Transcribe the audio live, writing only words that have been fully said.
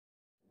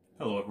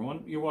Hello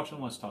everyone, you're watching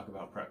Let's Talk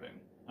About Prepping.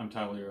 I'm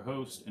Tyler, your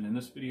host, and in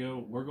this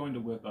video we're going to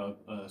whip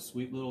up a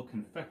sweet little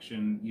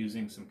confection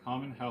using some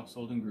common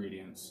household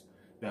ingredients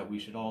that we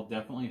should all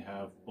definitely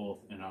have both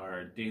in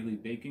our daily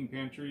baking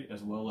pantry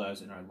as well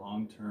as in our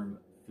long-term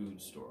food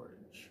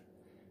storage.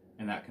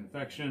 And that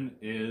confection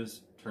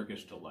is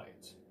Turkish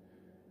Delight.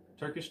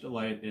 Turkish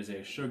Delight is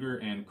a sugar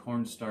and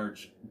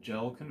cornstarch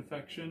gel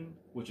confection,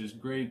 which is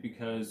great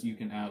because you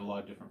can add a lot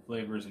of different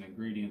flavors and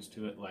ingredients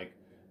to it, like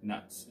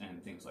nuts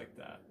and things like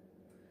that.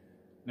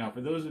 Now,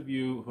 for those of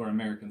you who are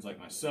Americans like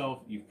myself,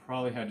 you've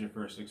probably had your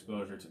first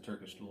exposure to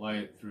Turkish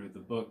Delight through the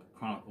book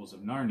Chronicles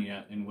of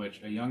Narnia, in which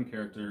a young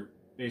character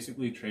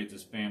basically trades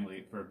his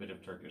family for a bit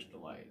of Turkish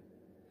Delight.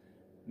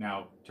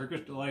 Now,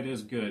 Turkish Delight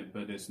is good,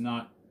 but it's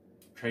not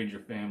trade your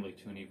family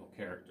to an evil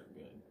character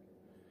good.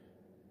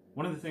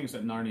 One of the things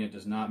that Narnia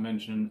does not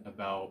mention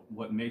about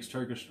what makes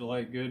Turkish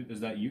Delight good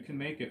is that you can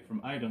make it from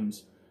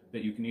items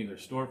that you can either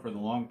store for the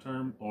long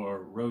term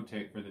or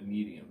rotate for the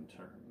medium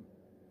term.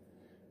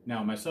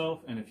 Now,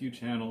 myself and a few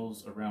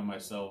channels around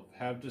myself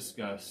have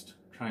discussed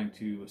trying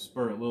to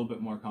spur a little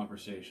bit more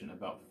conversation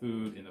about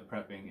food in the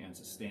prepping and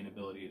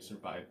sustainability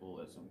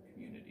survivalism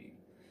community.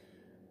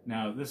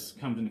 Now, this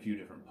comes in a few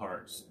different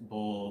parts,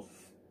 both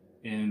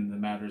in the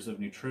matters of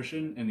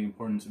nutrition and the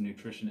importance of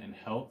nutrition and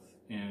health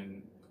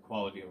in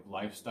quality of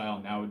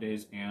lifestyle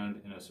nowadays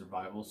and in a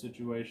survival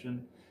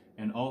situation,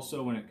 and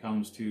also when it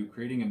comes to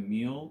creating a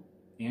meal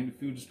and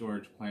food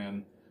storage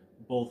plan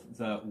both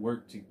that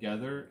work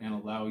together and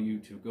allow you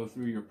to go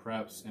through your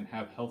preps and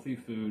have healthy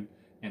food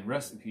and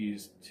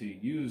recipes to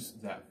use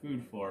that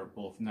food for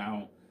both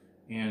now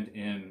and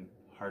in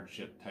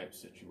hardship type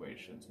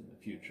situations in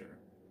the future.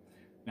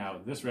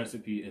 Now, this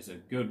recipe is a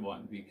good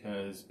one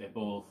because it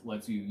both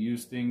lets you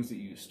use things that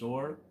you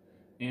store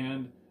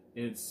and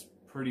it's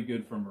pretty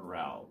good for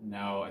morale.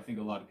 Now, I think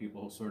a lot of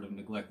people sort of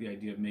neglect the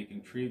idea of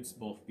making treats,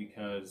 both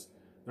because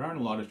there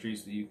aren't a lot of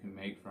treats that you can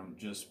make from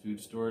just food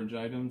storage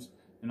items,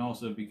 and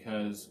also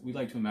because we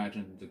like to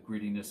imagine the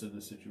grittiness of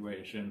the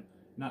situation,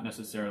 not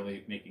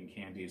necessarily making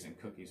candies and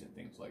cookies and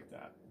things like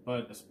that.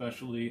 But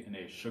especially in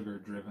a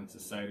sugar-driven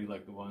society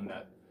like the one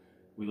that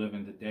we live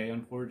in today,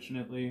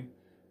 unfortunately,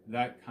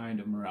 that kind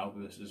of morale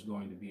boost is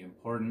going to be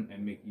important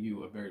and make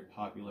you a very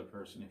popular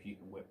person if you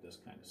can whip this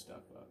kind of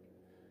stuff up.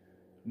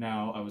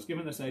 Now, I was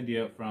given this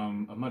idea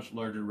from a much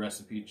larger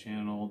recipe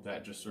channel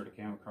that just sort of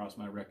came across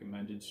my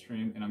recommended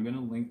stream, and I'm going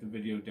to link the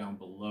video down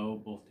below,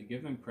 both to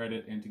give them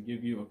credit and to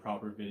give you a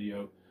proper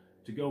video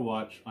to go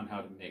watch on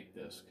how to make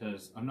this,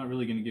 because I'm not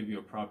really going to give you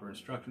a proper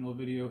instructional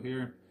video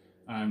here.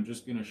 I'm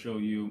just going to show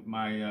you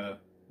my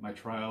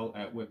trial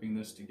at whipping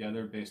this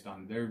together based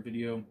on their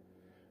video,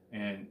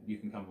 and you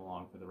can come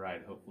along for the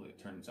ride. Hopefully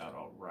it turns out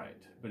all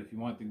right. But if you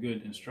want the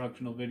good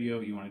instructional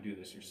video, you want to do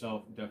this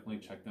yourself, definitely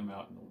check them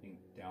out in the link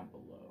down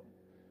below.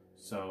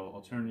 So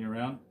I'll turn you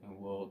around and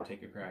we'll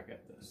take a crack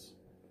at this.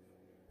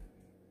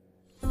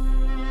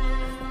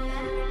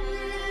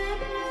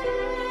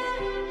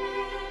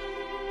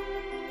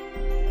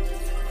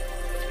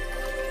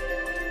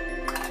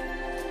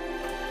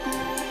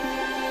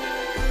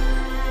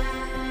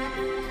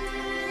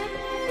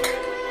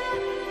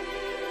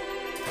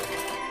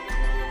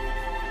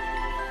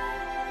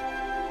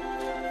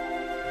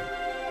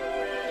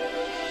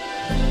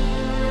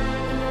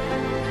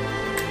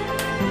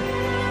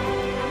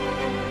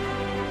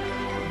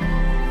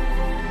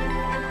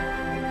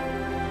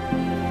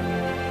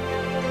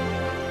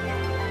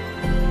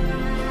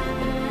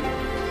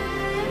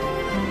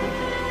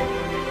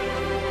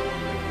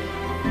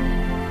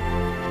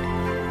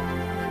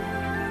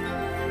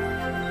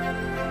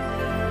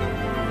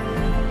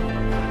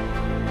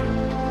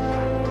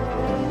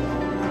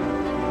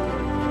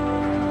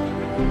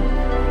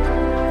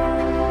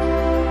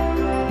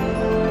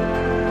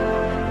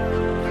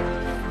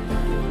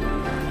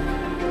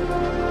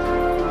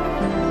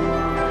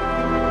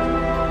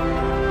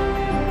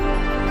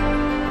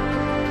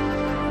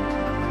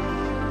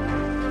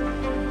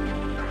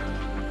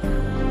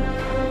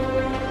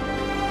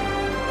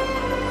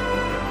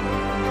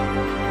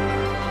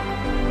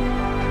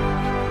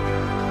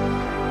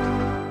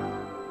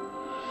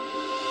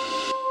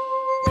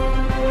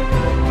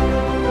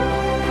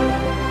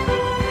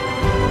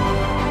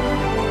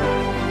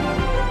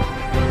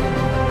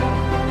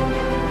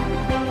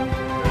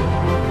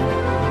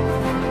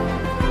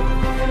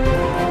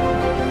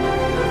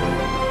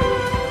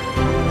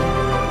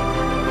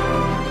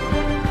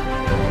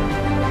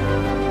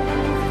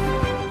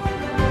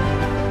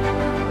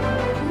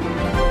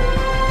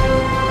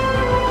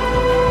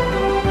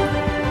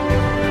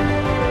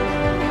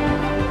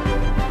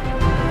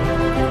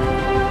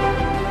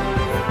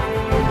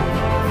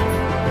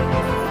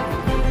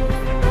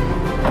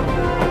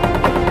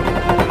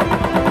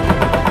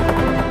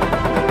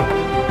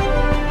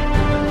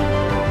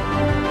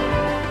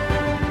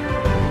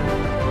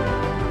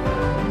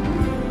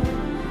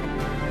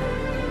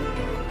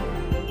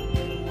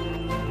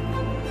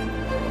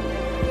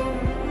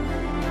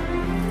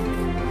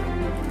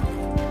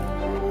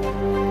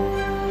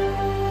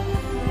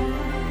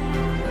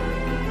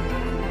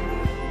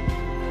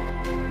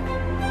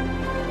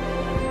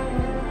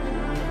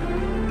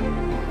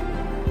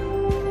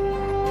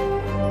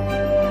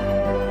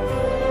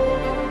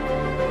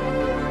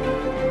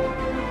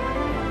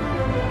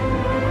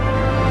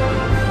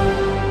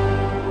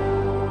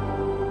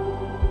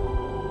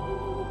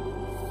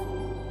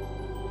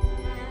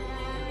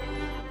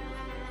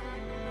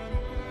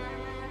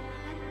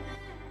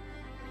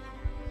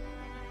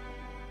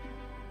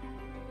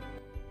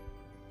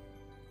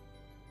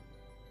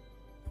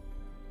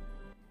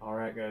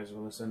 Alright guys,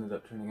 well this ended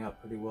up turning out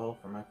pretty well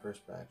for my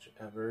first batch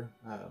ever.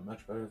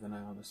 Much better than I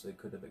honestly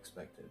could have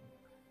expected.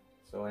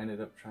 So I ended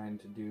up trying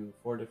to do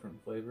 4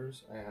 different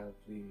flavors. I have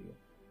the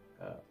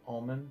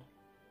almond,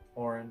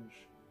 orange,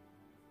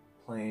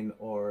 plain,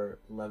 or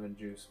lemon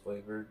juice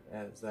flavored,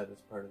 as that is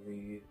part of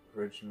the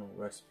original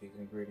recipe's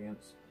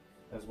ingredients,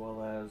 as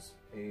well as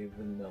a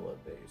vanilla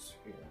base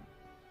here.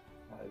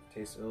 I've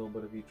tasted a little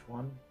bit of each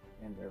one,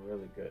 and they're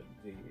really good.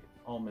 The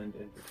almond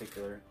in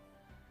particular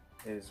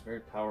is very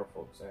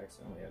powerful because I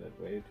accidentally added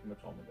way too much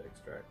almond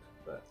extract,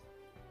 but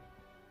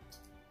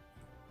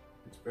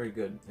it's very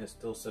good. It's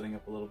still setting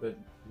up a little bit,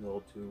 a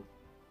little too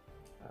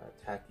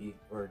tacky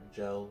or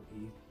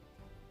gel-y,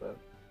 but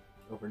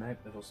overnight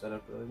it'll set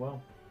up really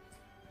well.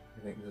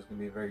 I think this is going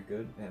to be very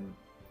good and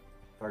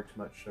far too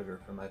much sugar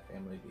for my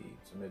family to eat,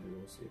 so maybe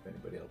we'll see if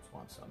anybody else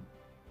wants some.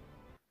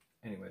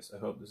 Anyways, I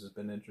hope this has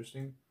been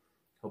interesting.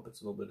 Hope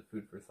it's a little bit of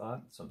food for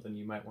thought, something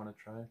you might want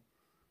to try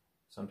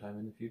sometime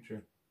in the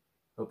future.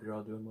 Hope you're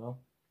all doing well.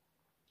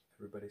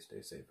 Everybody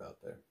stay safe out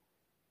there.